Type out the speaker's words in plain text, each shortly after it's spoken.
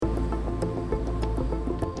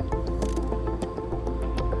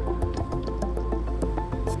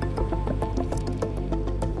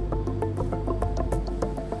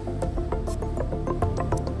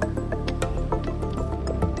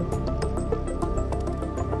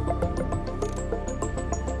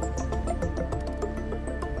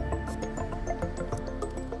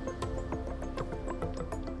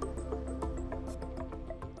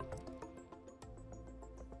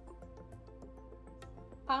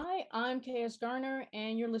Hi, I'm KS Garner,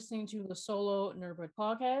 and you're listening to the Solo Nerdbird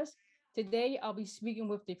podcast. Today, I'll be speaking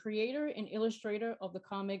with the creator and illustrator of the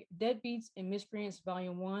comic Deadbeats and Miscreants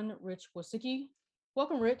Volume 1, Rich Wasicki.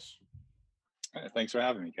 Welcome, Rich. Thanks for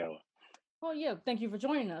having me, Kayla. Oh, yeah, thank you for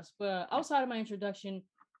joining us. But outside of my introduction,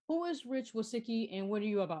 who is Rich Wasicki and what are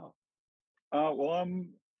you about?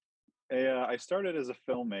 I started as a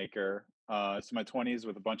filmmaker. It's my 20s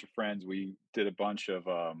with a bunch of friends. We did a bunch of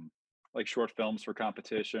like short films for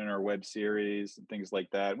competition or web series and things like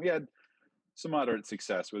that. We had some moderate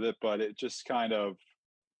success with it, but it just kind of,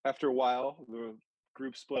 after a while, the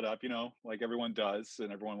group split up, like everyone does,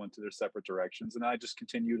 and everyone went to their separate directions. And I just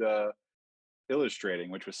continued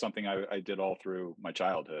illustrating, which was something I did all through my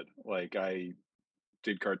childhood. Like I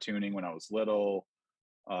did cartooning when I was little,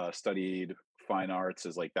 studied fine arts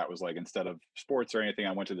as like that was like instead of sports or anything,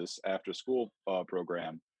 I went to this after school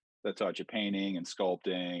program that taught you painting and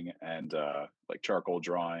sculpting and like charcoal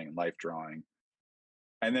drawing and life drawing.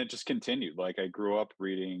 And then it just continued. Like I grew up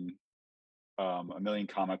reading a million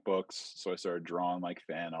comic books, so I started drawing like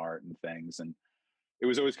fan art and things, and it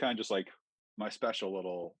was always kind of just like my special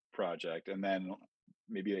little project. And then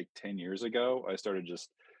maybe like 10 years ago, I started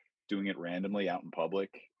just doing it randomly out in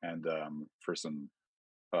public and for some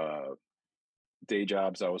uh, day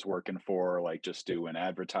jobs I was working for, like just doing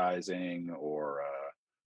advertising or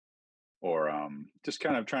just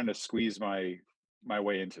kind of trying to squeeze my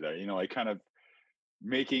way into there. Like kind of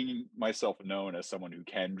making myself known as someone who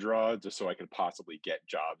can draw, just so I could possibly get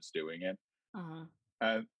jobs doing it. Uh huh.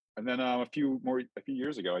 And and then a few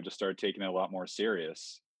years ago, I just started taking it a lot more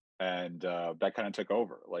serious, and that kind of took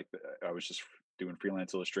over. Like I was just doing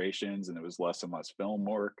freelance illustrations, and it was less and less film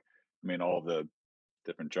work. I mean, all the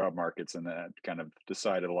different job markets and that kind of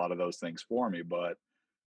decided a lot of those things for me. But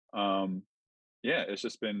um, yeah,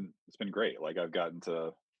 it's been great. Like I've gotten to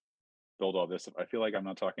build all this. I feel like I'm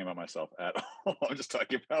not talking about myself at all. I'm just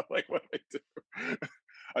talking about like what I do.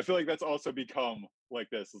 I feel like that's also become like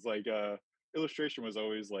this. It's like illustration was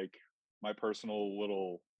always like my personal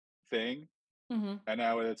little thing. Mm-hmm. And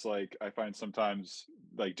now it's like I find sometimes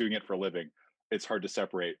like doing it for a living, it's hard to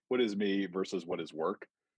separate what is me versus what is work.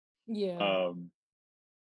 Yeah. Um,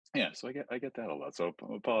 yeah, so I get that a lot. So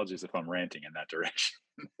apologies if I'm ranting in that direction.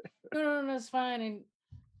 No, that's fine. And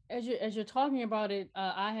as you're talking about it,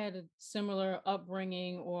 I had a similar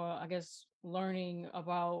upbringing, or I guess learning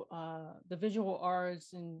about the visual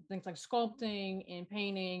arts and things like sculpting and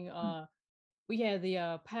painting. We had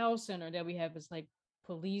the PAL Center that we have is like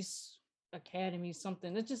police academy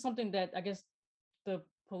something. It's just something that I guess the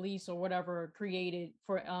police or whatever created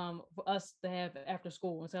for us to have after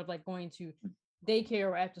school instead of like going to daycare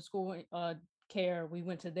or after school care. We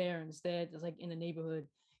went to there instead. It's like in the neighborhood,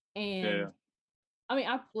 Yeah, and I mean,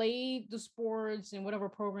 I played the sports and whatever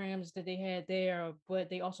programs that they had there, but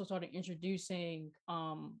they also started introducing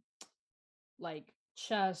like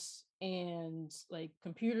chess and like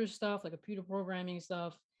computer stuff, like computer programming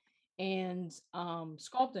stuff and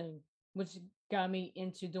sculpting, which got me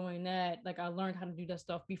into doing that. Like I learned how to do that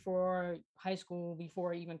stuff before high school,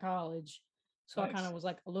 before even college. So I kind nice. of was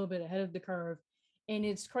like a little bit ahead of the curve. And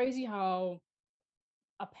it's crazy how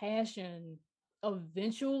a passion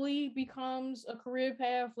eventually becomes a career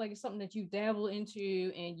path. Like it's something that you dabble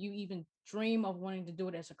into and you even dream of wanting to do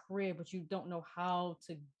it as a career, but you don't know how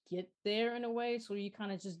to get there in a way. So you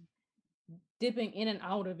kind of just dipping in and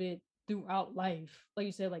out of it throughout life. Like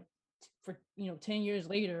you said, like for 10 years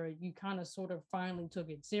later, you kind of sort of finally took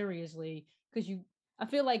it seriously because I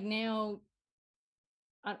feel like now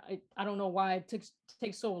I don't know why it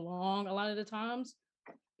takes so long a lot of the times,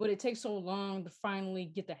 but it takes so long to finally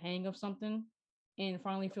get the hang of something and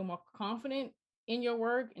finally feel more confident in your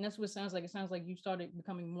work. And that's what it sounds like. It sounds like you started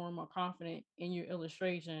becoming more and more confident in your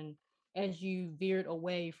illustration as you veered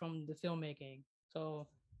away from the filmmaking. So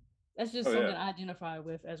that's just Oh yeah. something I identify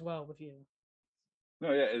with as well with you.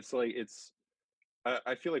 No, yeah. It's like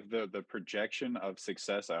I feel like the projection of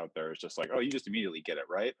success out there is just like, oh, you just immediately get it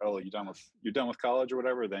right. Oh, you're done with college or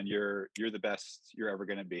whatever, then you're the best you're ever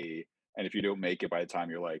gonna be. And if you don't make it by the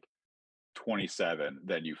time you're like 27,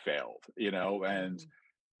 then you failed. And Mhm.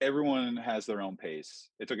 everyone has their own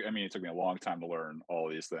pace. It took me a long time to learn all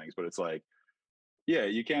of these things, but it's like, yeah,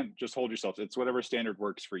 you can't just hold yourself. It's whatever standard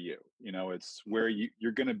works for you. It's where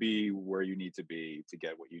you're gonna be where you need to be to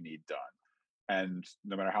get what you need done. And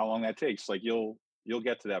no matter how long that takes, like you'll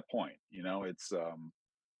get to that point. It's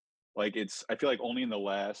like it's I feel like only in the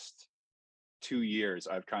last 2 years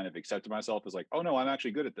I've kind of accepted myself as like, oh no, I'm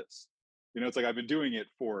actually good at this. It's like I've been doing it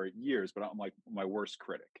for years, but I'm like my worst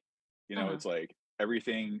critic. Uh-huh. It's like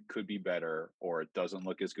everything could be better or it doesn't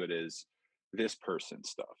look as good as this person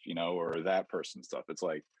stuff, or that person stuff. It's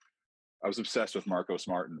like I was obsessed with Marcos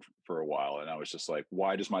Martin for a while, and I was just like,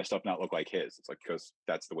 why does my stuff not look like his? It's like because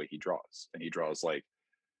that's the way he draws, and he draws like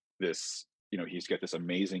this. He's got this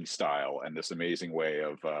amazing style and this amazing way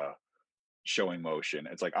of showing motion.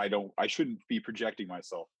 It's like I shouldn't be projecting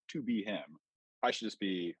myself to be him. I should just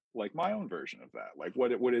be like my own version of that. Like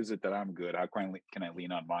what is it that I'm good? How can I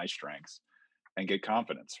lean on my strengths and get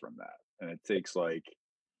confidence from that? And it takes like,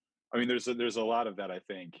 I mean, there's a lot of that I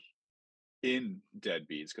think in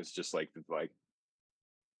Deadbeats because just like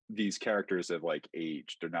these characters have like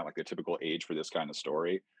aged. They're not like the typical age for this kind of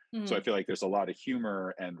story. So I Mhm. feel like there's a lot of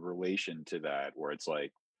humor and relation to that where it's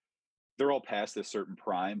like they're all past this certain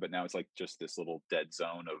prime, but now it's like just this little dead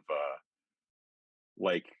zone of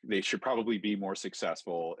like they should probably be more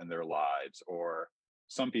successful in their lives, or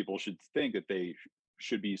some people should think that they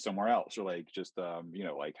should be somewhere else, or like just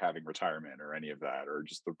like having retirement or any of that, or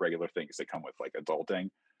just the regular things that come with like adulting.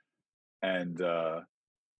 And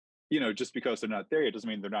just because they're not there yet doesn't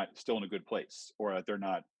mean they're not still in a good place, or that they're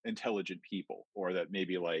not intelligent people, or that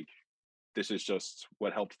maybe like this is just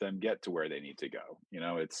what helped them get to where they need to go.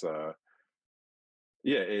 It's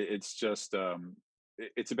yeah, it's just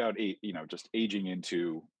it's about just aging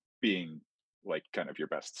into being like kind of your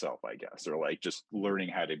best self, I guess, or like just learning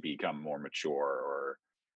how to become more mature, or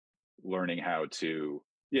learning how to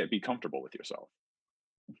be comfortable with yourself.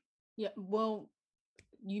 Yeah. Well,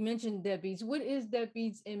 you mentioned Deadbeats. What is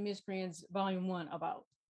Deadbeats and Miscreants Volume One about?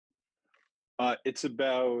 It's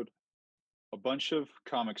about a bunch of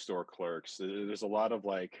comic store clerks. There's a lot of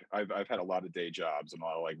like I've had a lot of day jobs and a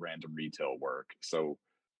lot of like random retail work, so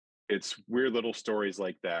it's weird little stories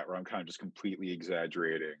like that where I'm kind of just completely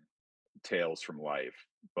exaggerating tales from life,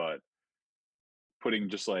 but putting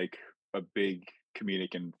just like a big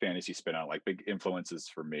comedic and fantasy spin on it. Like big influences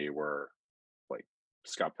for me were like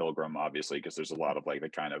Scott Pilgrim, obviously, because there's a lot of like the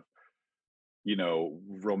kind of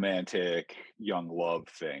romantic young love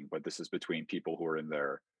thing, but this is between people who are in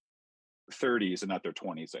their 30s and not their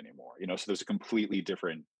 20s anymore. So there's a completely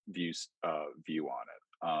different view on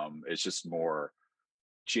it. It's just more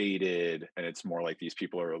jaded, and it's more like these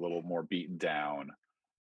people are a little more beaten down,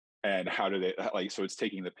 and how do they like, so it's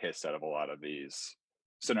taking the piss out of a lot of these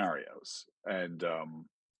scenarios. And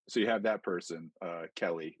so you have that person,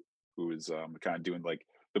 Kelly, who is kind of doing like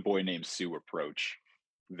the boy named Sue approach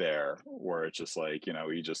there, where it's just like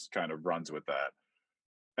he just kind of runs with that.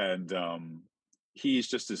 And he's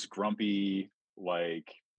just this grumpy,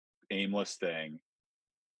 like aimless thing,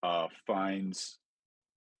 finds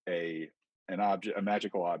a a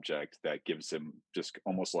magical object that gives him just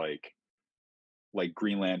almost like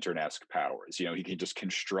Green Lantern esque powers. He can just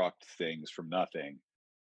construct things from nothing.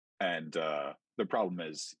 And the problem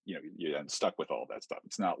is, you're then stuck with all that stuff.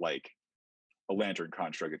 It's not like a lantern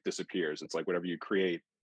construct that disappears. It's like whatever you create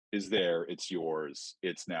is there, it's yours.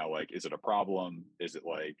 It's now like, is it a problem?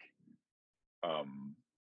 Um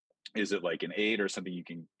is it like an aid or something you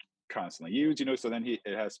can constantly use? So then it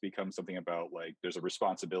has to become something about like there's a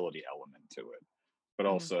responsibility element to it, but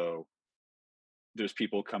Mhm. also there's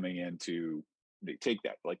people coming in to they take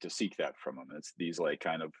that, like to seek that from them. It's these like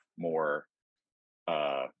kind of more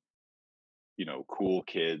uh cool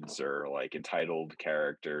kids or like entitled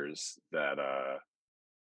characters that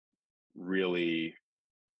really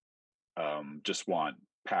just want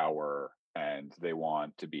power, and they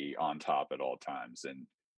want to be on top at all times, and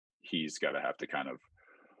he's got to have to kind of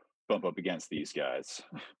bump up against these guys.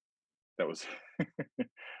 That was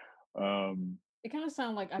um It kind of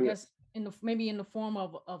sounds like, I yeah, guess, in the maybe in the form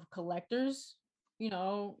of collectors,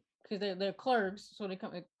 because they're clerks, so they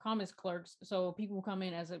come as clerks. So people come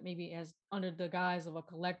in as maybe as under the guise of a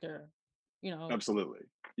collector. You know. absolutely.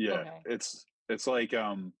 Yeah, Okay. it's like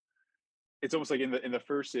it's almost like in the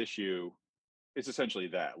first issue, it's essentially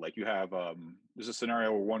that. Like you have there's a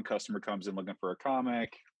scenario where one customer comes in looking for a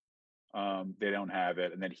comic, they don't have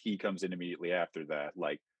it, and then he comes in immediately after that,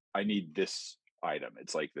 like, I need this item.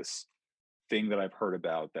 It's like this thing that I've heard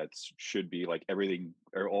about that should be like everything,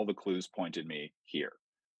 or all the clues pointed me here.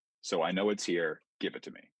 So I know it's here, give it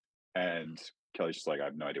to me. And Kelly's just like, I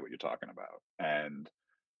have no idea what you're talking about. And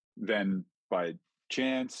then by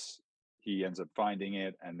chance, he ends up finding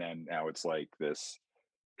it. And then now it's like this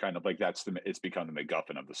kind of like it's become the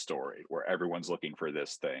MacGuffin of the story where everyone's looking for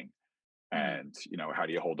this thing. Mhm. And, how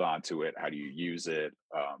do you hold on to it? How do you use it?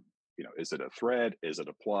 Is it a thread? Is it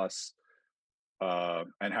a plus?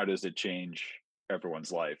 And how does it change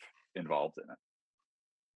everyone's life involved in it?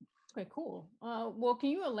 Okay, cool. Well, can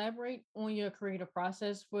you elaborate on your creative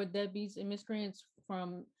process for Deadbeats and Miscreants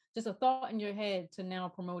from just a thought in your head to now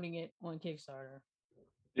promoting it on Kickstarter?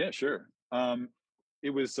 Yeah, sure. It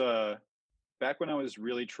was. back when I was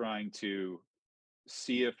really trying to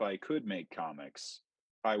see if I could make comics,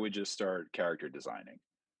 I would just start character designing.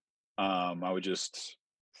 I would just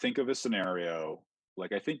think of a scenario.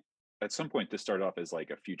 Like I think at some point this started off as like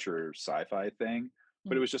a future sci-fi thing,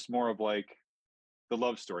 but it Mhm. was just more of like the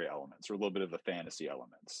love story elements or a little bit of the fantasy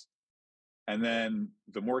elements. And then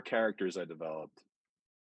the more characters I developed,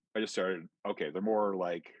 I just started, okay, they're more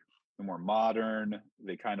modern.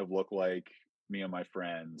 They kind of look like me and my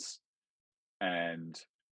friends. And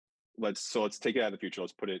let's take it out of the future.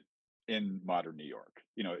 Let's put it in modern New York.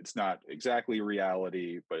 You know, it's not exactly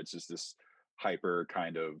reality, but it's just this hyper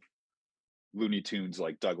kind of Looney Tunes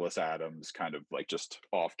like Douglas Adams kind of like just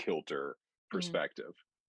off kilter Mhm. perspective.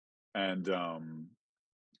 And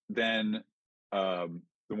then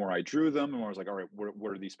the more I drew them, the more I was like, all right,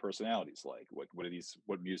 what are these personalities like? What are these?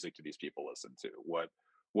 What music do these people listen to?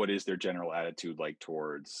 What is their general attitude like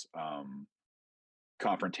towards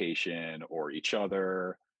confrontation or each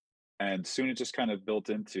other? And soon it just kind of built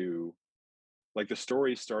into like the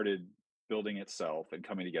story started building itself and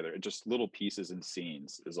coming together. And just little pieces and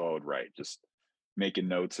scenes is all I would write. Just making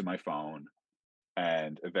notes in my phone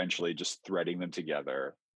and eventually just threading them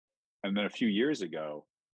together. And then a few years ago,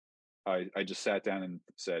 I just sat down and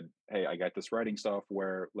said, "Hey, I got this writing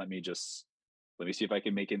software. Let me see if I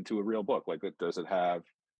can make it into a real book. Like, does it have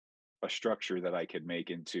a structure that I could make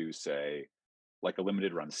into, say, like a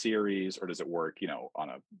limited run series, or does it work, you know, on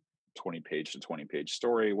a 20-page to 20-page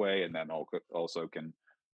story way, and then also can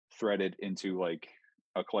thread it into like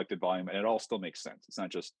a collected volume, and it all still makes sense. It's not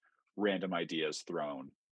just random ideas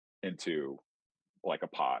thrown into like a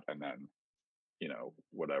pot and then you know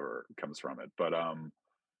whatever comes from it. But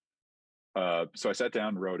so I sat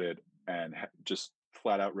down, wrote it, and just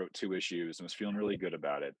flat out wrote 2 issues and was feeling really good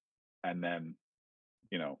about it. And then,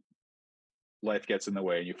 you know, life gets in the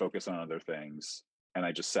way and you focus on other things. And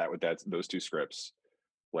I just sat with those 2 scripts,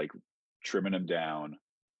 like trimming them down,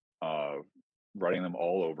 uh, writing them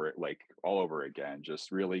all over it, like all over again,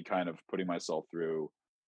 just really kind of putting myself through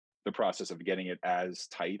the process of getting it as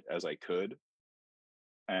tight as I could.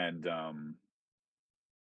 And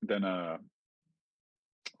then,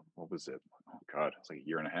 what was it? Oh God, it's like a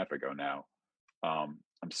year and a half ago now. I'm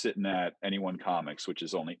sitting at Anyone Comics, which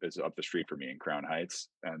is up the street from me in Crown Heights,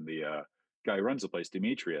 and the guy who runs the place,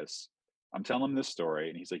 Demetrius. I'm telling him this story,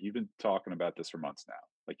 and he's like, "You've been talking about this for months now.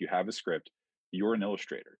 Like, you have a script. You're an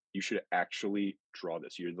illustrator. You should actually draw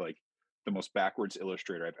this. You're like the most backwards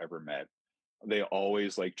illustrator I've ever met. They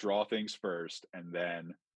always like draw things first, and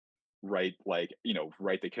then write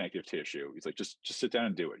the connective tissue. He's like, just sit down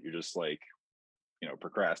and do it. You're just like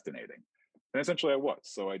procrastinating." And essentially, I was.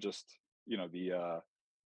 So I just the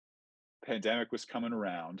pandemic was coming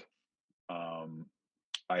around. Um,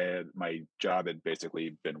 my job had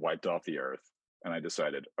basically been wiped off the earth, and I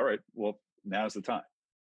decided, all right, well, now's the time.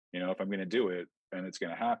 If I'm going to do it and it's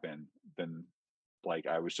going to happen, then like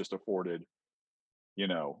I was just afforded, you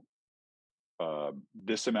know,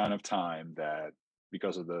 this amount of time that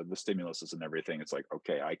because of the stimuluses and everything, it's like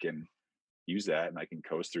okay, I can use that and I can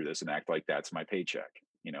coast through this and act like that's my paycheck.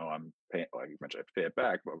 I'm paying, like you mentioned, I have to pay it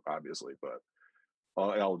back, obviously, but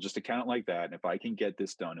I'll just account it like that. And if I can get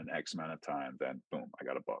this done in X amount of time, then boom, I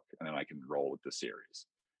got a book, and then I can roll with the series.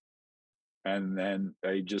 And then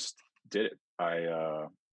I just did it. I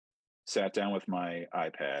sat down with my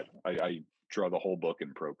iPad. I draw the whole book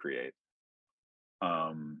in Procreate,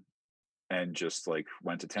 um, and just like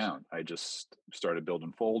went to town. I just started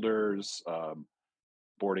building folders,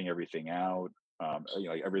 boarding everything out.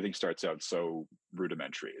 Like everything starts out so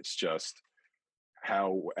rudimentary. It's just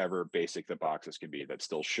however basic the boxes can be that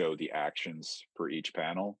still show the actions for each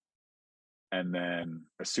panel. And then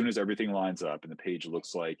as soon as everything lines up and the page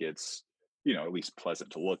looks like it's, at least pleasant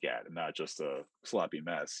to look at and not just a sloppy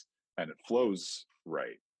mess and it flows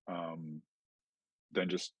right, um, then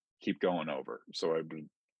just keep going over. So I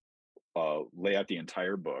would lay out the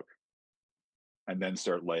entire book and then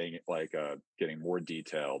start laying it like getting more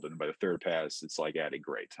detailed. And by the third pass, it's like adding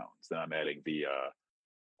gray tones. Then I'm adding the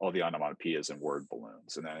all the onomatopoeias and word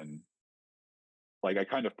balloons. And then like I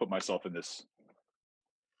kind of put myself in this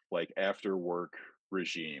like after work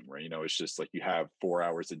regime where it's just like you have 4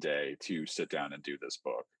 hours a day to sit down and do this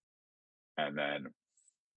book and then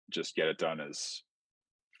just get it done as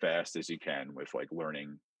fast as you can with like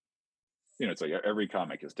learning. It's like every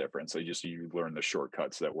comic is different, so you learn the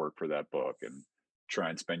shortcuts that work for that book and try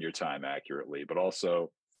and spend your time accurately, but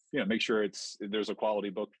also make sure there's a quality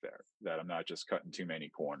book there, that I'm not just cutting too many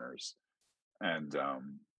corners. And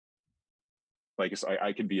like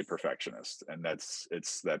I can be a perfectionist, and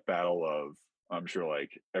it's that battle of, I'm sure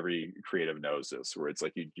like every creative knows this, where it's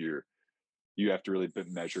like you're you have to really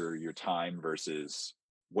measure your time versus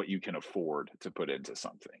what you can afford to put into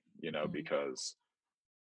something, Mhm. because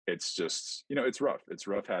it's just, it's rough. It's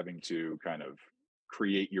rough having to kind of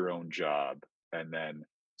create your own job and then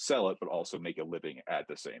sell it, but also make a living at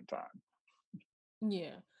the same time.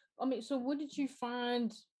 Yeah. I mean, so what did you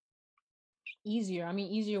find easier? I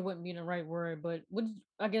mean, easier wouldn't be the right word, but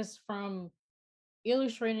I guess from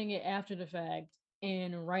illustrating it after the fact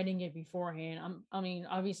and writing it beforehand. I mean,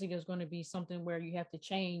 obviously there's going to be something where you have to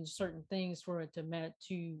change certain things for it to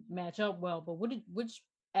match up well. But which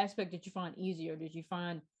aspect did you find easier? Did you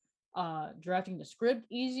find drafting the script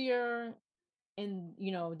easier and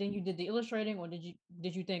then you did the illustrating, or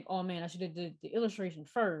did you think, oh man, I should have did the illustration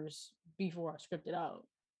first before I scripted out?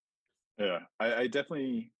 Yeah, I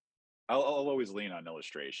definitely, I'll always lean on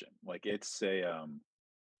illustration. Like it's a,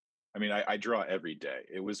 I mean, I draw every day.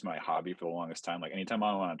 It was my hobby for the longest time. Like anytime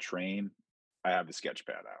I'm on a train, I have the sketch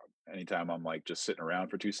pad out. Anytime I'm like just sitting around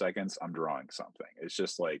for 2 seconds, I'm drawing something. It's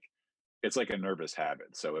just like, it's like a nervous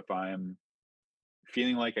habit. So if I'm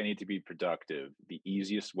feeling like I need to be productive, the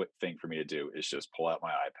easiest thing for me to do is just pull out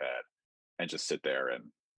my iPad and just sit there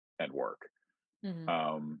and work. Hmm.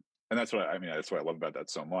 Um, and that's what I mean. That's what I love about that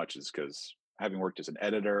so much is because having worked as an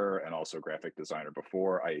editor and also graphic designer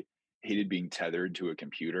before, I hated being tethered to a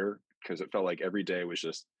computer because it felt like every day was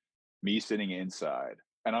just me sitting inside.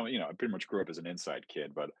 And I pretty much grew up as an inside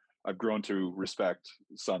kid, but I've grown to respect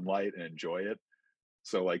sunlight and enjoy it.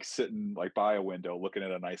 So like sitting like by a window looking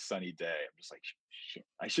at a nice sunny day, I'm just like, shit,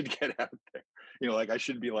 I should get out there. Like I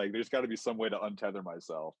should be like, there's got to be some way to untether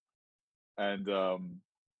myself. And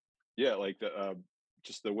yeah, like the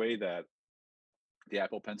just the way that the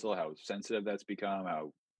Apple Pencil, how sensitive that's become,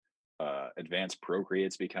 how advanced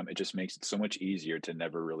Procreate's become, it just makes it so much easier to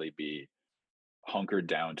never really be hunkered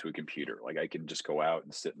down to a computer. Like I can just go out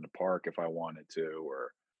and sit in the park if I wanted to,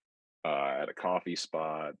 or at a coffee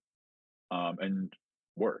spot, and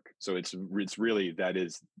work. So it's really, that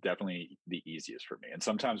is definitely the easiest for me. And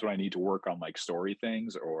sometimes when I need to work on like story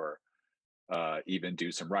things or even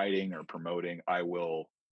do some writing or promoting,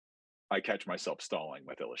 I catch myself stalling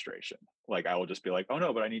with illustration. Like I will just be like, oh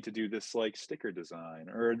no, but I need to do this like sticker design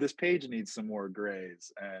or this page needs some more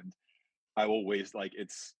grays, and I will waste like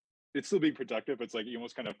it's still being productive. It's like you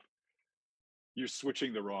almost kind of, you're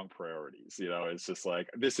switching the wrong priorities. It's just like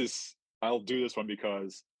this is, I'll do this one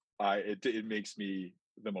because it makes me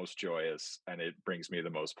the most joyous and it brings me the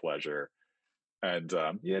most pleasure. And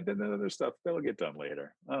yeah, then the other stuff that'll get done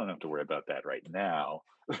later. I don't have to worry about that right now.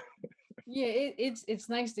 Yeah, it's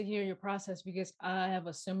nice to hear your process because I have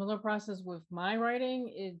a similar process with my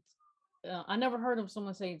writing. I never heard of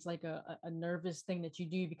someone say it's like a nervous thing that you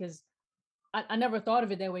do because I never thought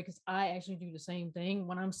of it that way because I actually do the same thing.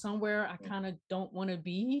 When I'm somewhere I kind of don't want to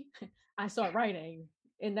be, I start writing.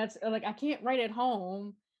 And that's like I can't write at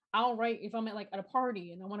home. I'll write if I'm at a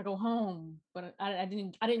party and I want to go home, but I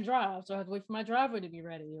didn't drive, so I have to wait for my driver to be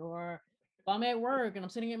ready. Or if I'm at work and I'm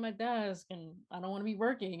sitting at my desk and I don't want to be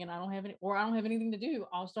working and I don't have anything to do,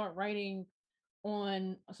 I'll start writing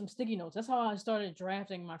on some sticky notes. That's how I started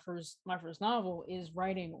drafting my first novel is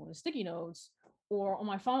writing on the sticky notes or on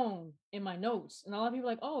my phone in my notes. And a lot of people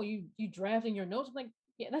are like, "Oh, you drafting your notes?" I'm like,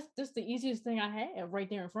 "Yeah, that's just the easiest thing I have right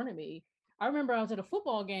there in front of me." I remember I was at a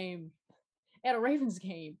football game, at a Ravens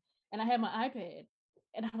game, and I had my iPad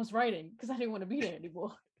and I was writing because I didn't want to be there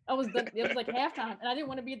anymore. I was done. It was like halftime, and I didn't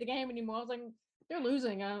want to be at the game anymore. I was like, "They're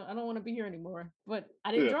losing. I don't want to be here anymore." But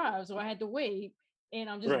I didn't Yeah, drive, so I had to wait, and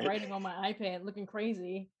I'm just right. writing on my iPad, looking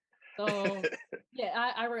crazy. So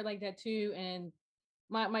yeah, I write like that too, and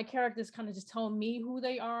my characters kind of just tell me who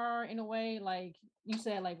they are in a way. Like you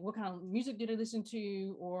said, like what kind of music do they listen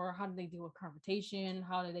to, or how do they deal with confrontation?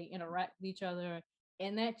 How do they interact with each other?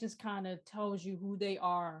 And that just kind of tells you who they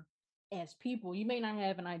are as people. You may not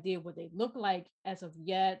have an idea what they look like as of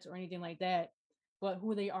yet or anything like that, but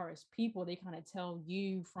who they are as people, they kind of tell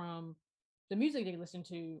you from the music they listen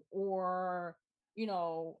to, or you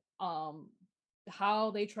know,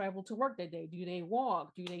 how they travel to work that day. Do they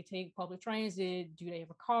walk? Do they take public transit? Do they have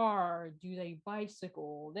a car? Do they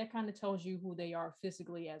bicycle? That kind of tells you who they are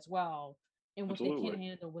physically as well and what they can Absolutely.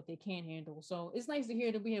 handle, what they can't handle. So it's nice to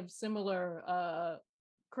hear that we have similar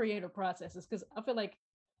creative processes because I feel like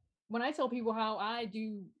when I tell people how I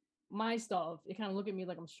do my stuff, it kind of look at me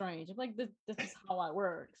like I'm strange. I'm like, this is how I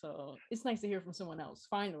work. So it's nice to hear from someone else,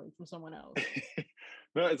 finally from someone else.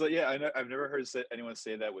 No, it's like, yeah, I've never heard anyone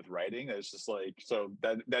say that with writing. It's just like, so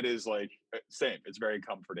that is like same. It's very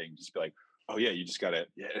comforting. Just be like, oh yeah, you just gotta.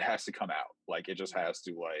 Yeah, it has to come out. Like it just has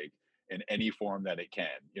to, like, in any form that it can.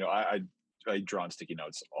 I draw on sticky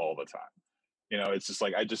notes all the time. It's just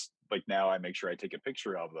like I just like now I make sure I take a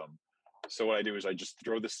picture of them So what I do is I just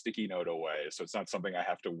throw the sticky note away, so it's not something I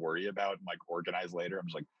have to worry about and like organize later. I'm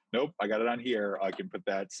just like, nope, I got it on here. I can put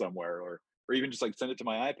that somewhere, or even just like send it to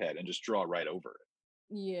my iPad and just draw right over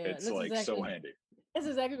it. Yeah, It's like so handy. that's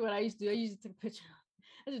exactly what I used to do. I used to take a picture.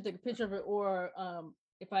 I just take a picture of it, or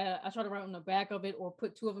if I try to write on the back of it, or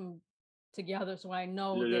put two of them together, so I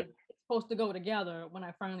know Yeah, yeah, that it's supposed to go together when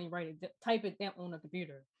I finally type it down on the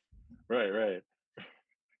computer. right, right.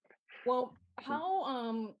 Well,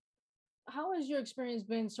 how has your experience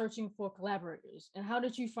been searching for collaborators, and how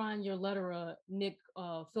did you find your letterer Nick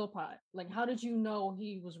Philpott? Like, how did you know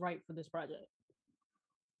he was right for this project?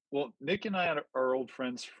 Well, Nick and I are old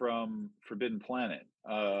friends from Forbidden Planet.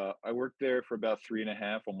 I worked there for about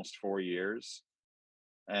 3.5, almost 4 years,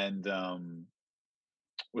 and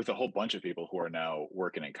with a whole bunch of people who are now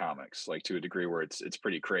working in comics, like to a degree where it's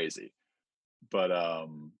pretty crazy. But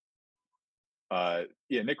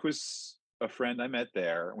yeah, Nick was a friend I met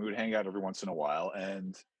there, and we would hang out every once in a while.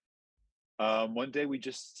 And one day we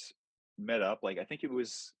just met up. Like I think it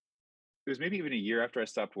was maybe even a year after I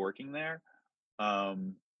stopped working there.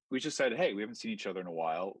 Um, we just said, "Hey, we haven't seen each other in a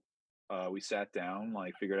while." We sat down,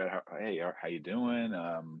 like figured out hey, how you doing?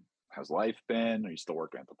 How's life been? Are you still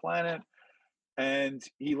working at the planet? And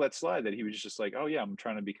he let slide that he was just like, "Oh yeah, I'm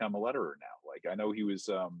trying to become a letterer now." Like I know he was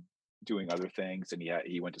doing other things, and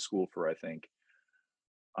he went to school for I think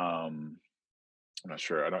um, I'm not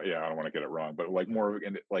sure. I don't want to get it wrong, but like more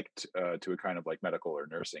in like to a kind of like medical or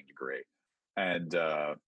nursing degree. And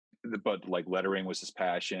but like lettering was his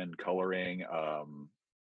passion, coloring.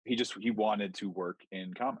 He wanted to work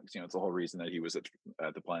in comics. It's the whole reason that he was at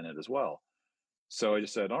the planet as well. So I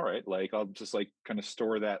just said, all right, like I'll just like kind of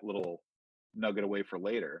store that little nugget away for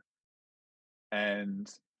later. And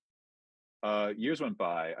years went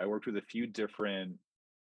by. I worked with a few different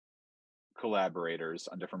collaborators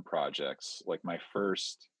on different projects. Like my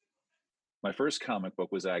first comic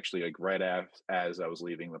book was actually like right as I was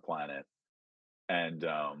leaving the planet, and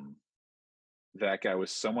that guy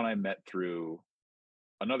was someone I met through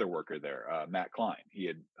another worker there, Matt Klein. He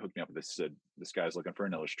had hooked me up with this. Said this guy's looking for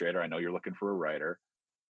an illustrator. I know you're looking for a writer,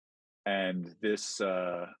 and this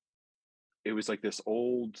it was like this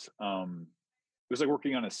old. It was like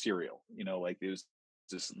working on a serial. Like it was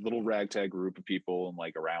this little ragtag group of people in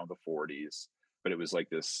like around the 40s, but it was like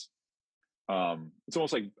this it's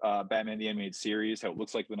almost like Batman the Animated Series, how it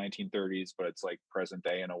looks like the 1930s, but it's like present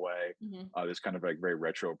day in a way. Hmm. This kind of like very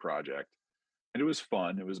retro project, and it was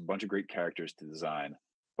fun. It was a bunch of great characters to design,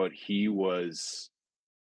 but he was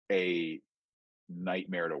a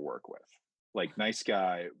nightmare to work with. Like nice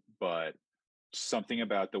guy, but something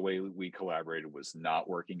about the way we collaborated was not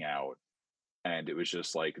working out, and it was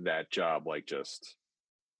just like that job, like just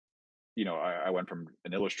I went from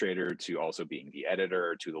an illustrator to also being the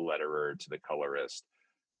editor to the letterer to the colorist,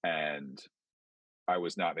 and I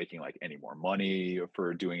was not making like any more money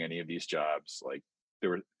for doing any of these jobs. Like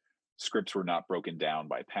there were scripts were not broken down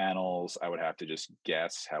by panels. I would have to just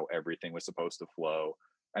guess how everything was supposed to flow.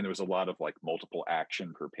 And there was a lot of like multiple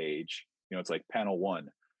action per page. It's like panel one,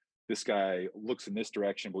 this guy looks in this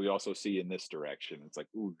direction, but we also see in this direction. It's like,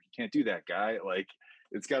 ooh, you can't do that, guy. Like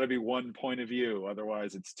it's got to be one point of view.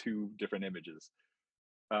 Otherwise, it's two different images.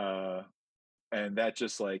 Uh, and that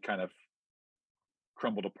just like kind of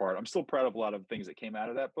crumbled apart. I'm still proud of a lot of things that came out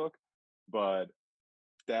of that book, but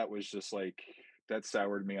that was just like that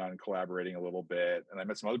soured me on collaborating a little bit. And I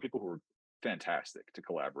met some other people who were fantastic to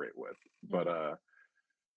collaborate with. But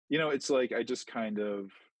Hmm. it's like I just kind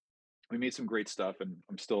of we made some great stuff, and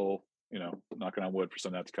I'm still, knocking on wood for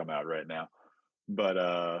some of that to come out right now. But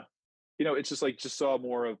it's just like just saw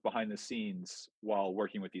more of behind the scenes while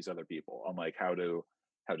working with these other people on like how to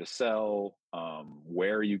sell,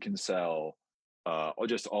 where you can sell, or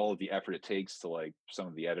just all of the effort it takes to like some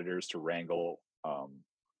of the editors to wrangle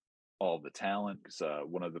all of the talent. Because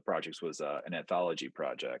one of the projects was an anthology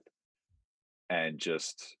project, and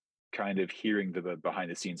just kind of hearing the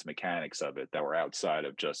behind the scenes mechanics of it that were outside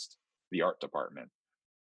of just the art department.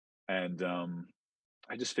 And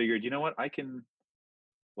I just figured, you know what, I can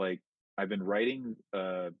like I've been writing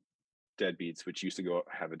Deadbeats, which used to go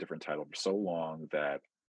have a different title for so long that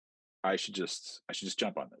I should just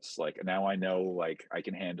jump on this. Like now I know like I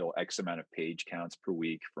can handle X amount of page counts per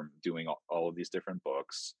week from doing all of these different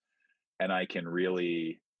books, and I can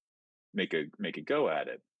really make a go at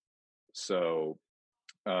it. So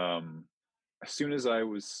as soon as I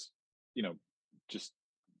was, you know, just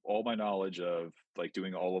all my knowledge of like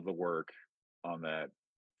doing all of the work on that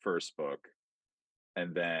first book,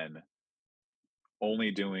 and then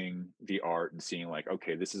only doing the art and seeing like,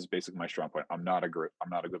 okay, this is basically my strong point. I'm not a good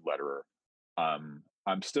letterer.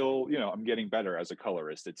 I'm still, I'm getting better as a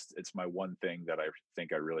colorist. It's my one thing that I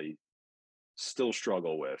think I really still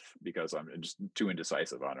struggle with because I'm just too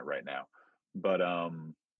indecisive on it right now. But I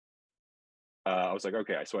was like,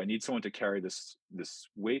 okay, so I need someone to carry this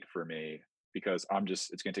weight for me because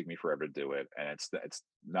it's gonna take me forever to do it, and it's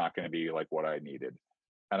not gonna be like what I needed.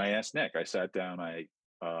 And I asked Nick. I sat down.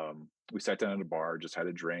 We sat down at a bar, just had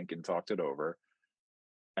a drink, and talked it over.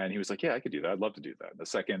 And he was like, "Yeah, I could do that. I'd love to do that." The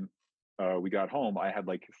second we got home, I had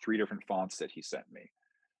like three different fonts that he sent me.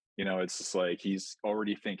 It's just like he's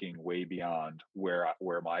already thinking way beyond where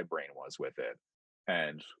my brain was with it,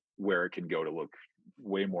 and where it can go to look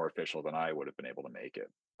way more official than I would have been able to make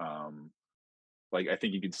it. Um, like I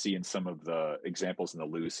think you can see in some of the examples in the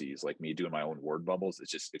Lucy's, like me doing my own word bubbles.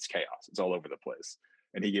 It's chaos. It's all over the place.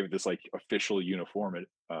 And he gave it this like official uniformity.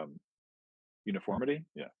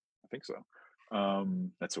 Yeah, I think so.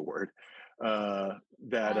 That's a word. That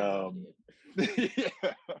I have no idea.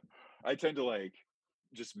 yeah, I tend to like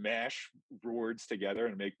just mash words together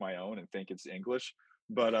and make my own and think it's English.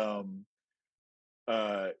 But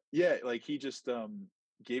yeah, like he just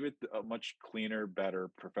gave it a much cleaner, better,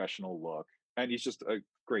 professional look. And he's just a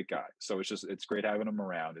great guy. So it's great having him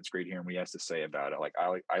around. It's great hearing what he has to say about it.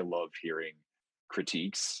 I love hearing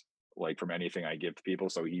critiques like from anything I give to people.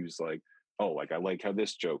 So he was like, "Oh, like I like how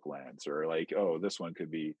this joke lands," or like, "Oh, this one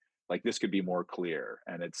could be like this could be more clear."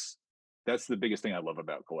 And that's the biggest thing I love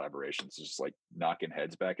about collaborations, is just like knocking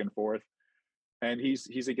heads back and forth. And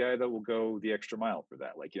he's a guy that will go the extra mile for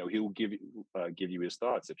that. Like, he will give you his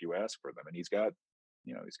thoughts if you ask for them, and he's got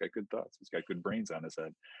good thoughts. He's got good brains on his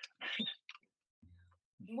head.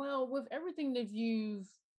 Well, with everything that you've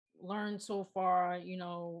learned so far,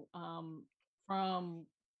 from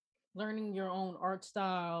learning your own art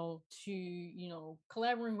style to,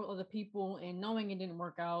 collaborating with other people and knowing it didn't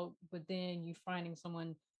work out, but then you finding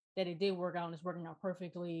someone that it did work out and it's working out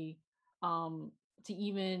perfectly, to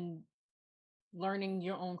even learning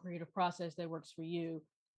your own creative process that works for you.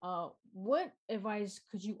 What advice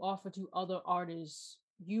could you offer to other artists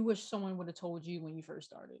you wish someone would have told you when you first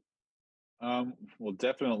started? Well,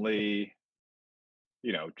 definitely,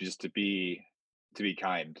 just to be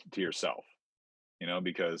kind to yourself,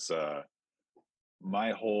 because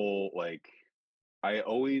my whole like I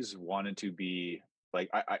always wanted to be like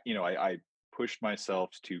I pushed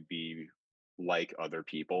myself to be like other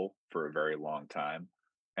people for a very long time.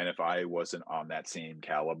 And if I wasn't on that same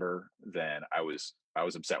caliber, then I was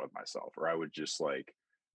upset with myself, or I would just like,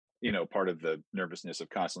 part of the nervousness of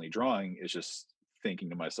constantly drawing is just thinking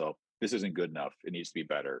to myself, this isn't good enough. It needs to be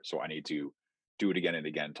better. So I need to do it again and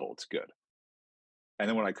again until it's good. And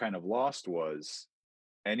then what I kind of lost was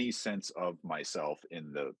any sense of myself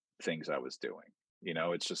in the things I was doing.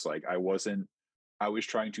 It's just like I was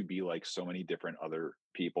trying to be like so many different other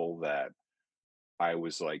people that I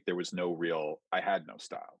was like, I had no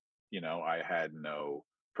style. I had no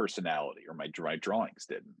personality, or my drawings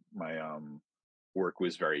didn't. My work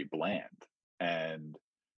was very bland. And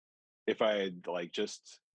if I had like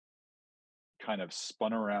just kind of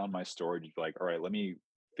spun around my story to be like, all right, let me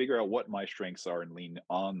figure out what my strengths are and lean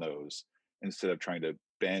on those instead of trying to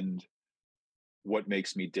bend what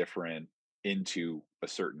makes me different into a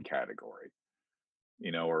certain category,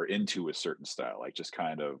 or into a certain style. Like just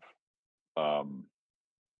kind of um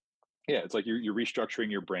yeah, it's like you're restructuring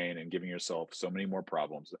your brain and giving yourself so many more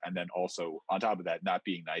problems. And then also on top of that, not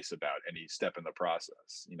being nice about any step in the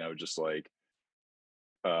process, just like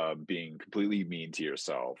being completely mean to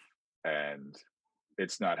yourself, and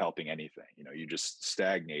it's not helping anything. You're just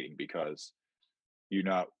stagnating because you're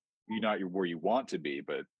not where you want to be,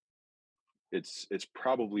 but it's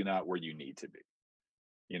probably not where you need to be.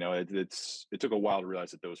 It took a while to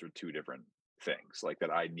realize that those were two different things. Like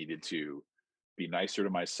that I needed to be nicer to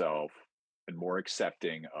myself and more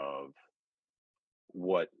accepting of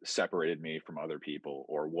what separated me from other people,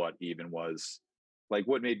 or what even was like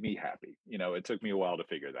what made me happy. It took me a while to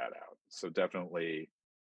figure that out. So definitely,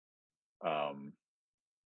 um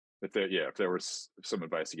if there was some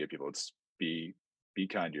advice to give people, it's be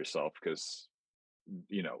kind to yourself, because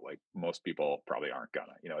like most people probably aren't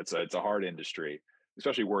gonna. It's a hard industry,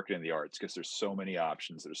 especially working in the arts, because there's so many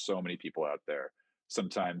options. There's so many people out there.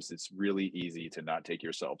 Sometimes it's really easy to not take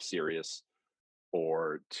yourself serious,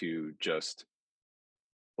 or to just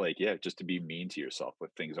like, yeah, just to be mean to yourself if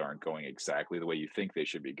things aren't going exactly the way you think they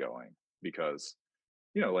should be going. Because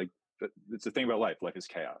like it's the thing about life. Life is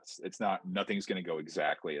chaos. Nothing's going to go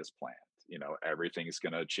exactly as planned. Everything's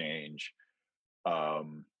going to change.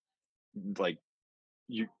 um like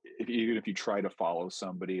even if you try to follow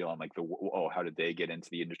somebody on like how did they get into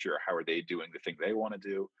the industry, or how are they doing the thing they want to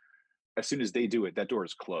do, as soon as they do it, that door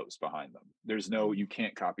is closed behind them. There's no, you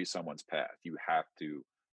can't copy someone's path. You have to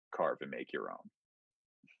carve and make your own.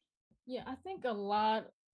 Yeah, I think a lot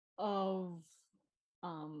of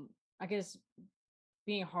um I guess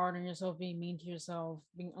being hard on yourself, being mean to yourself,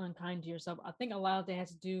 being unkind to yourself, I think a lot of that has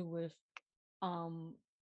to do with um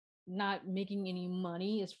not making any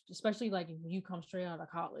money, especially like if you come straight out of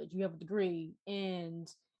college, you have a degree,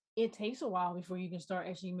 and it takes a while before you can start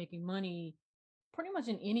actually making money pretty much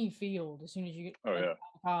in any field as soon as you get Oh like yeah, out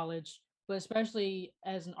of college, but especially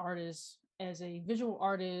as an artist, as a visual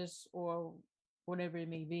artist or whatever it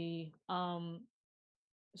may be.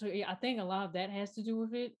 So yeah, I think a lot of that has to do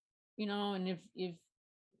with it, and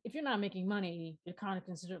if you're not making money, you're kind of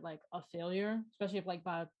considered like a failure, especially if like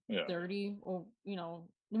by yeah, 30, or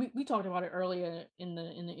we talked about it earlier in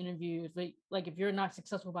the interview. If like if you're not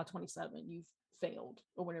successful by 27, you've failed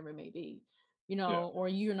or whatever it may be, yeah. or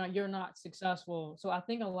you're not successful. So I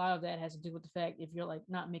think a lot of that has to do with the fact if you're like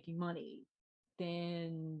not making money,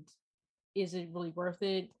 then is it really worth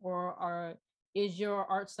it, or is your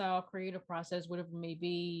art style, creative process, whatever it may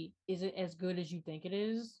be, is it as good as you think it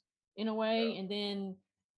is in a way? And then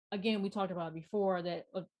again, we talked about before that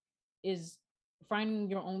is finding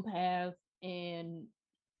your own path and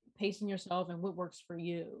pacing yourself and what works for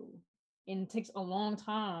you. And it takes a long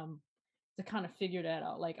time to kind of figure that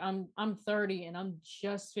out. Like I'm 30 and I'm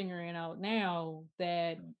just figuring out now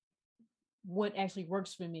that Mm. what actually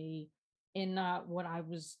works for me and not what I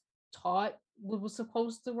was taught what was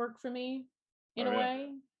supposed to work for me in Oh a yeah. way.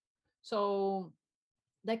 So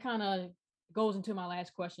that kind of goes into my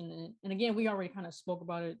last question. And again, we already kind of spoke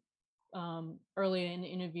about it earlier in the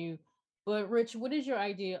interview. But Rich, what is your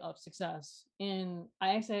idea of success? And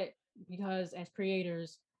I ask that because as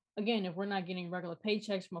creators, again, if we're not getting regular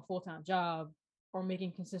paychecks from a full-time job or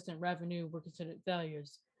making consistent revenue, we're considered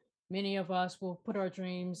failures. Many of us will put our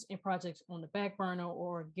dreams and projects on the back burner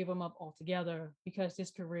or give them up altogether because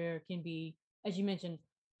this career can be, as you mentioned,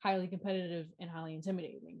 highly competitive and highly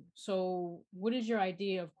intimidating. So, what is your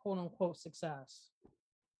idea of quote unquote success?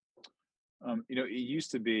 It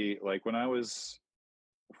used to be like when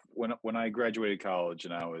I graduated college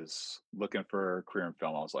and I was looking for a career in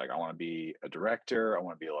film, I was like, I want to be a director. I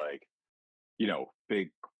want to be like, big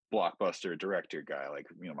blockbuster director guy. Like,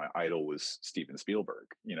 my idol was Steven Spielberg,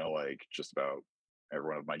 like just about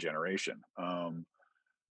everyone of my generation. And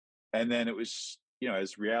then it was,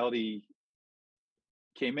 as reality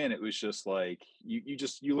came in, it was just like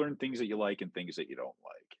you learn things that you like and things that you don't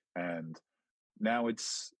like. And now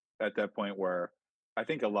it's at that point where I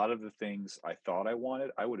think a lot of the things I thought I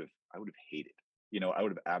wanted, I would have hated. I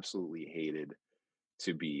would have absolutely hated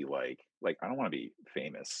to be like I don't want to be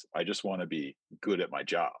famous. I just want to be good at my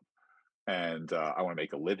job, and I want to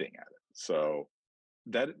make a living at it. So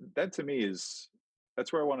that to me is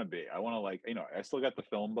that's where I want to be. I want to I still got the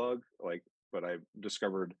film bug, but I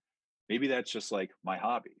discovered maybe that's just like my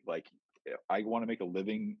hobby. Like I want to make a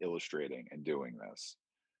living illustrating and doing this,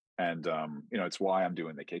 and it's why I'm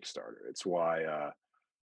doing the Kickstarter. It's why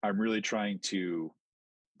I'm really trying to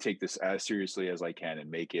take this as seriously as I can and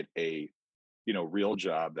make it a real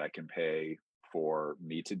job that can pay for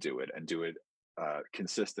me to do it and do it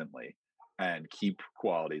consistently and keep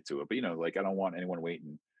quality to it. But like I don't want anyone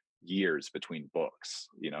waiting years between books,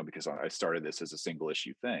 because I started this as a single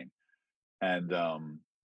issue thing. And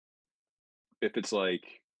if it's like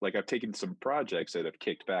I've taken some projects that have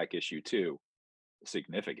kicked back issue two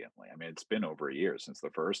significantly. I mean, it's been over a year since the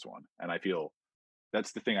first one, and I feel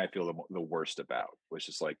that's the thing I feel the worst about, was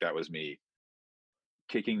just like that was me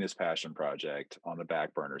kicking this passion project on the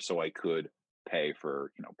back burner so I could pay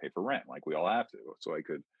for rent like we all have to, so I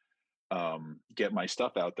could get my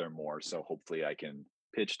stuff out there more, so hopefully I can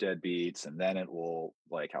pitch Deadbeats and then it will,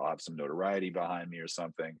 like, I'll have some notoriety behind me or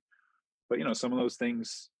something. But some of those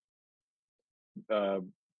things uh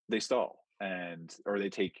they stall, and or they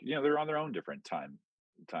take, they're on their own different time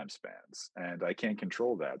spans, and I can't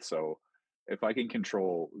control that. So if I can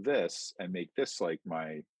control this and make this like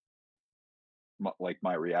my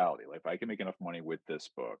reality, like if I can make enough money with this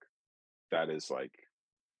book, that is like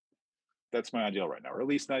that's my ideal right now. Or at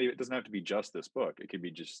least not even, it doesn't have to be just this book. It could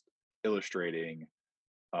be just illustrating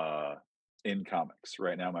uh in comics.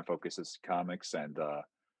 Right now my focus is comics, and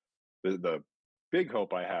the big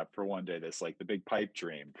hope I have for one day, this like the big pipe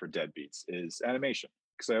dream for Deadbeats, is animation.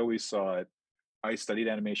 Because I always saw it. I studied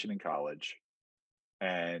animation in college,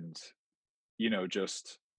 and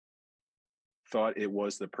just thought it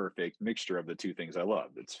was the perfect mixture of the two things I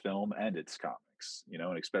love. It's film and it's comics,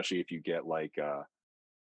 and especially if you get like I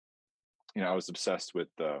was obsessed with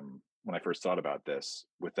when I first thought about this,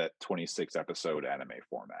 with that 26 episode anime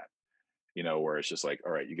format, where it's just like,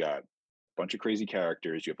 all right, you got bunch of crazy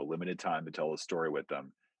characters. You have a limited time to tell a story with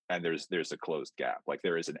them, and there's a closed gap. Like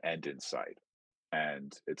there is an end in sight,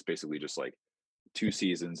 and it's basically just like 2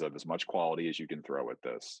 seasons of as much quality as you can throw at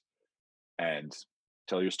this, and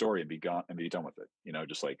tell your story and be gone and be done with it.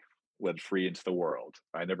 Just like let it free into the world.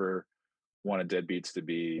 I never wanted Deadbeats to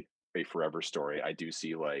be a forever story. I do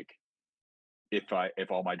see like if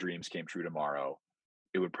all my dreams came true tomorrow,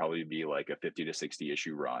 it would probably be like a 50 to 60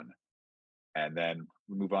 issue run, and then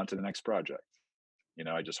we move on to the next project.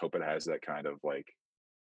 I just hope it has that kind of like,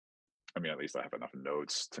 I mean, at least I have enough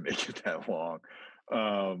notes to make it that long.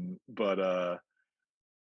 But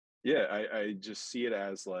yeah, I just see it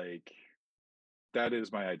as like that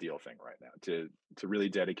is my ideal thing right now, to really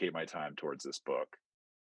dedicate my time towards this book,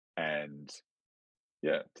 and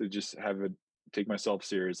yeah, to just have it take myself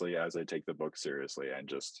seriously as I take the book seriously, and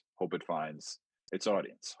just hope it finds its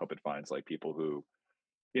audience. Hope it finds like people who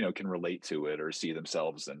can relate to it or see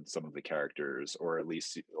themselves in some of the characters, or at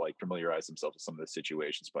least like familiarize themselves with some of the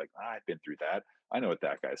situations. Like, I've been through that. I know what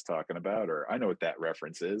that guy's talking about, or I know what that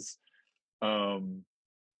reference is. Um,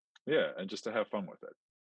 yeah, and just to have fun with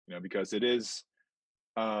it, because it is,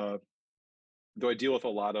 uh, though I deal with a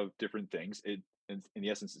lot of different things, in the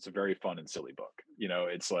essence, it's a very fun and silly book.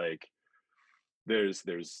 It's like there's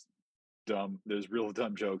there's real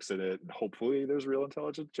dumb jokes in it, and hopefully there's real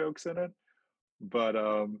intelligent jokes in it. But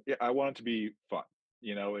yeah, I want it to be fun.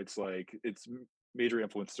 It's like major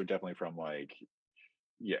influences are definitely from like,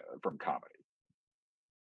 yeah, from comedy.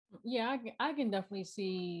 Yeah, I can definitely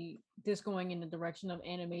see this going in the direction of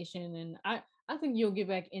animation, and I think you'll get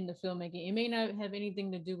back into filmmaking. It may not have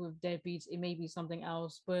anything to do with Deadbeats. It may be something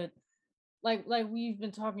else, but like we've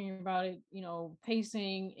been talking about it,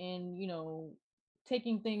 pacing and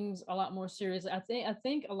taking things a lot more serious. I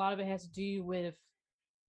think a lot of it has to do with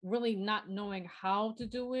really not knowing how to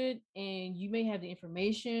do it, and you may have the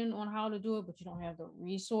information on how to do it, but you don't have the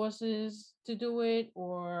resources to do it,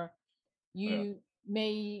 or Yeah, you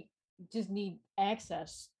may just need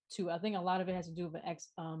access to. I think a lot of it has to do with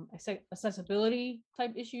accessibility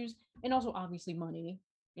type issues, and also obviously money.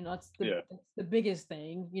 yeah, That's the biggest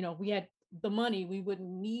thing. We had the money, we wouldn't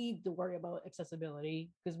need to worry about accessibility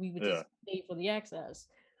because we would yeah, just pay for the access.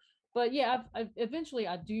 But yeah, eventually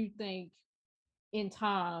I do think in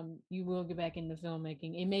time you will get back into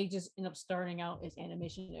filmmaking. It may just end up starting out as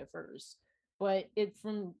animation at first, but it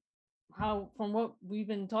from what we've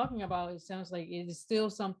been talking about, it sounds like it is still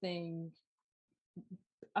something.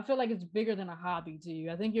 I feel like it's bigger than a hobby to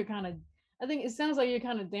you. I think it sounds like you're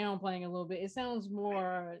kind of downplaying a little bit. It sounds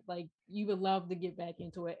more like you would love to get back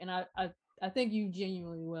into it, and I think you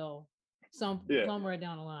genuinely will yeah. somewhere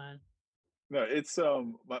down the line. No, it's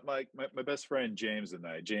my best friend James and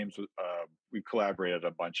I. James, we collaborated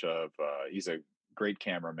a bunch of. He's a great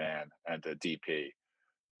cameraman and a DP.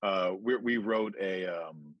 We wrote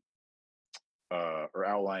a or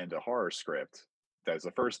outlined a horror script. That's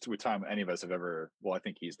the first time any of us have ever. Well, I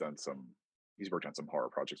think he's worked on some horror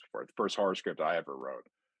projects before. The first horror script I ever wrote.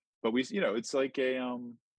 But it's like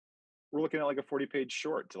we're looking at like a 40-page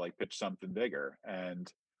short to like pitch something bigger,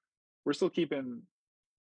 and we're still keeping,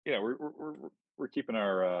 yeah, we're keeping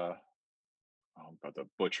our. I'm about to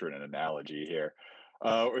butcher an analogy here.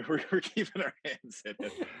 We're keeping our hands in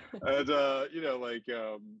it, and like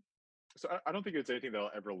so I don't think it's anything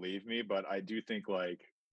that'll ever leave me, but I do think like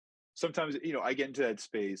sometimes I get into that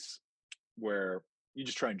space where you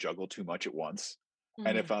just try and juggle too much at once.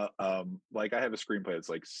 And if Hmm. I like I have a screenplay that's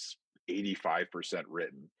like 85%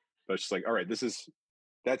 written, but it's just like, all right,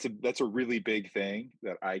 that's a really big thing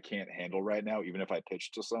that I can't handle right now, even if I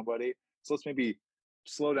pitch to somebody. So let's maybe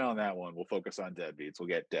slow down that one. We'll focus on Deadbeats. We'll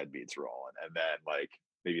get Deadbeats rolling, and then like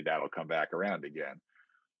maybe that'll come back around again.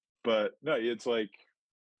 But no, it's like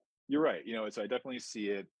you're right. It's I definitely see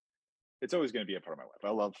it. It's always going to be a part of my life.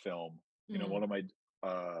 I love film. Hmm. One of my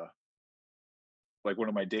uh like one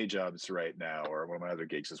of my day jobs right now, or one of my other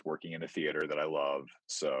gigs, is working in a theater that I love.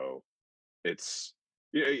 So it's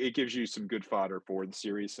it gives you some good fodder for the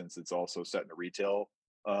series, since it's also set in a retail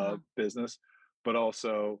Uh-huh. business, but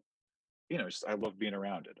also just I love being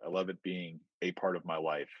around it. I love it being a part of my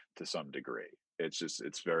life to some degree.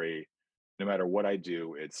 It's very, no matter what I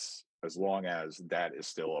do, it's as long as that is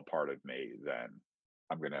still a part of me, then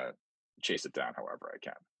I'm gonna chase it down however I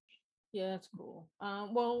can. Yeah, that's cool.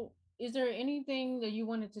 Well, is there anything that you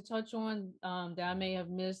wanted to touch on that I may have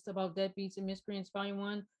missed about Deadbeats and Miscreants Volume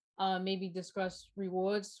One? Maybe discuss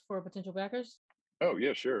rewards for potential backers. Oh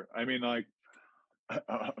yeah, sure. I mean, like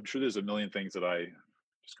I'm sure there's a million things that I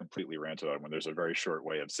just completely ranted on when there's a very short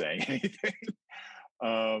way of saying anything.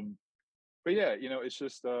 um, but yeah, it's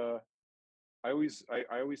just I always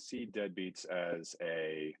see Deadbeats as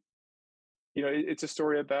it's a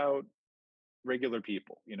story about regular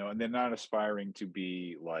people, and they're not aspiring to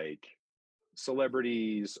be like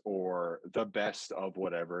celebrities or the best of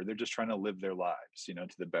whatever. They're just trying to live their lives, to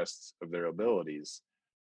the best of their abilities.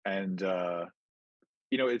 And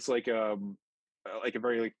it's like a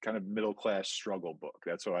very like, kind of middle class struggle book.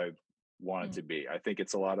 That's what I want it Mm, to be. I think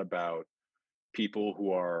it's a lot about people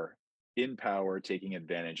who are in power taking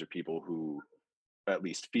advantage of people who at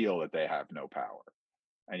least feel that they have no power,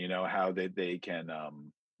 and how they can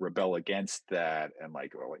rebel against that, and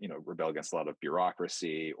like, or, rebel against a lot of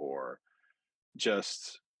bureaucracy, or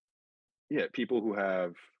just, yeah, people who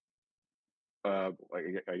have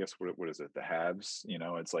like, I guess, what is it, the haves,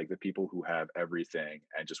 it's like the people who have everything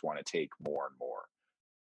and just want to take more and more,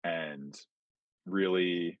 and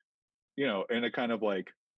really, in a kind of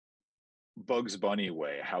like Bugs Bunny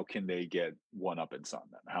way, how can they get one up in on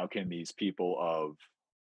them? How can these people of,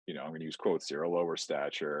 I'm going to use quotes here, a lower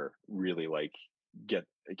stature, really like get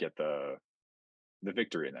get the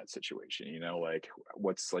victory in that situation? Like,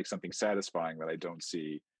 what's like something satisfying that I don't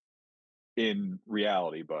see in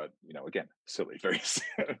reality? But again, silly, very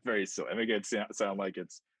very silly. I make it sound like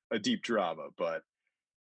it's a deep drama, but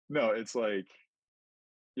no, it's like,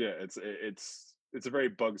 yeah, it's a very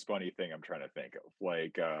Bugs Bunny thing I'm trying to think of.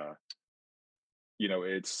 Like,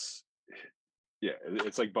 it's, yeah,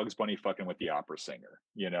 it's like Bugs Bunny fucking with the opera singer.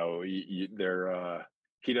 They're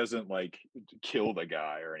he doesn't like kill the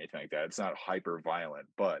guy or anything like that. It's not hyper violent,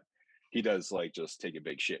 but he does like just take a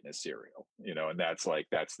big shit in his cereal, and that's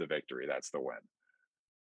the victory, that's the win.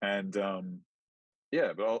 And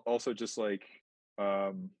yeah, but also just like,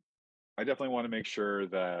 um I definitely want to make sure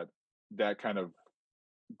that that kind of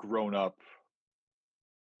grown up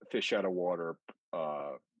fish out of water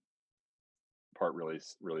uh part really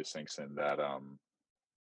sinks in. That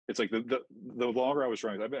it's like the longer I was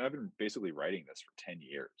writing, I've been basically writing this for 10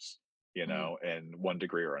 years, mm, in one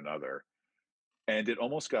degree or another. And it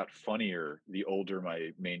almost got funnier the older my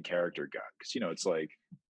main character got. Because, it's like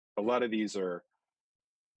a lot of these are,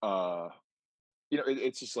 uh,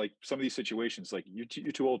 it's just like some of these situations, like you're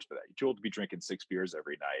too old for that. You're too old to be drinking 6 beers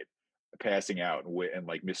every night, passing out and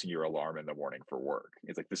like missing your alarm in the morning for work.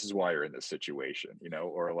 It's like, this is why you're in this situation,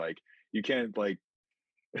 or like, you can't like,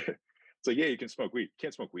 it's like, yeah, you can smoke weed. You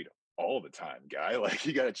can't smoke weed all the time, guy. Like,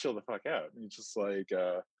 you got to chill the fuck out. And it's just like,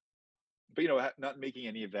 but not making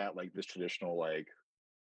any of that like this traditional like,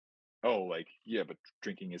 oh, like, yeah, but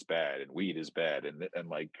drinking is bad and weed is bad, and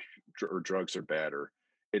like, or drugs are bad, or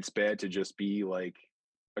it's bad to just be like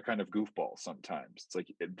a kind of goofball sometimes. It's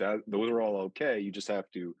like, that those are all okay. You just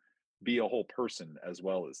have to be a whole person as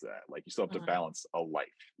well as that. Like, you still have to mm. balance a life.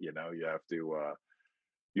 You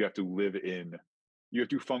have to live in, you have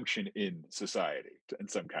to function in society in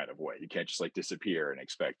some kind of way. You can't just like disappear and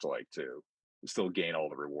expect to like to still gain all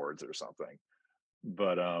the rewards or something.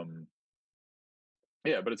 But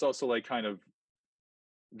yeah, but it's also like kind of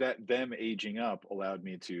that them aging up allowed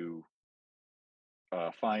me to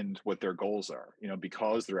find what their goals are,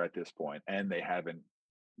 because they're at this point and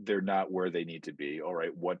they're not where they need to be. All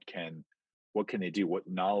right, what can they do? What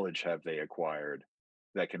knowledge have they acquired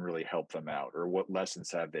that can really help them out? Or what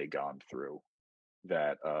lessons have they gone through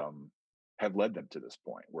that have led them to this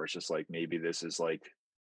point, where it's just like, maybe this is like,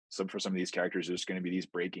 for some of these characters, there's going to be these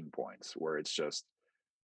breaking points where it's just,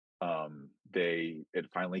 it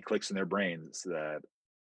finally clicks in their brains that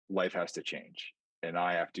life has to change, and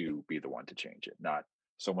I have to be the one to change it, not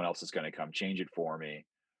someone else is going to come change it for me,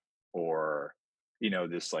 or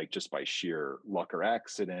this, like, just by sheer luck or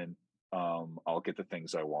accident, I'll get the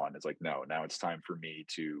things I want. It's like, no, now it's time for me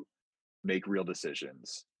to make real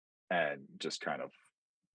decisions and just kind of,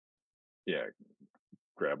 yeah,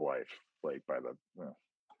 grab life like by the, well,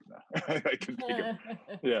 no. I can think of,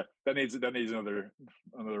 yeah, that needs another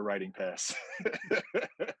writing pass.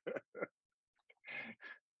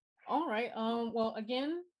 All right. Well,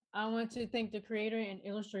 again, I want to thank the creator and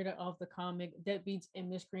illustrator of the comic Deadbeats and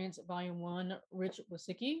Miscreants Volume 1, Rich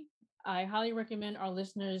Wasicki. I highly recommend our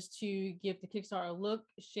listeners to give the Kickstarter a look,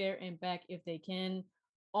 share, and back if they can.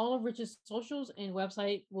 All of Rich's socials and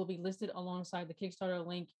website will be listed alongside the Kickstarter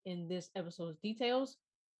link in this episode's details.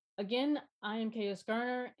 Again, I am Kaya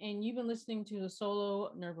Garner, and you've been listening to the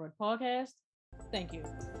Solo Nerdroid podcast. Thank you.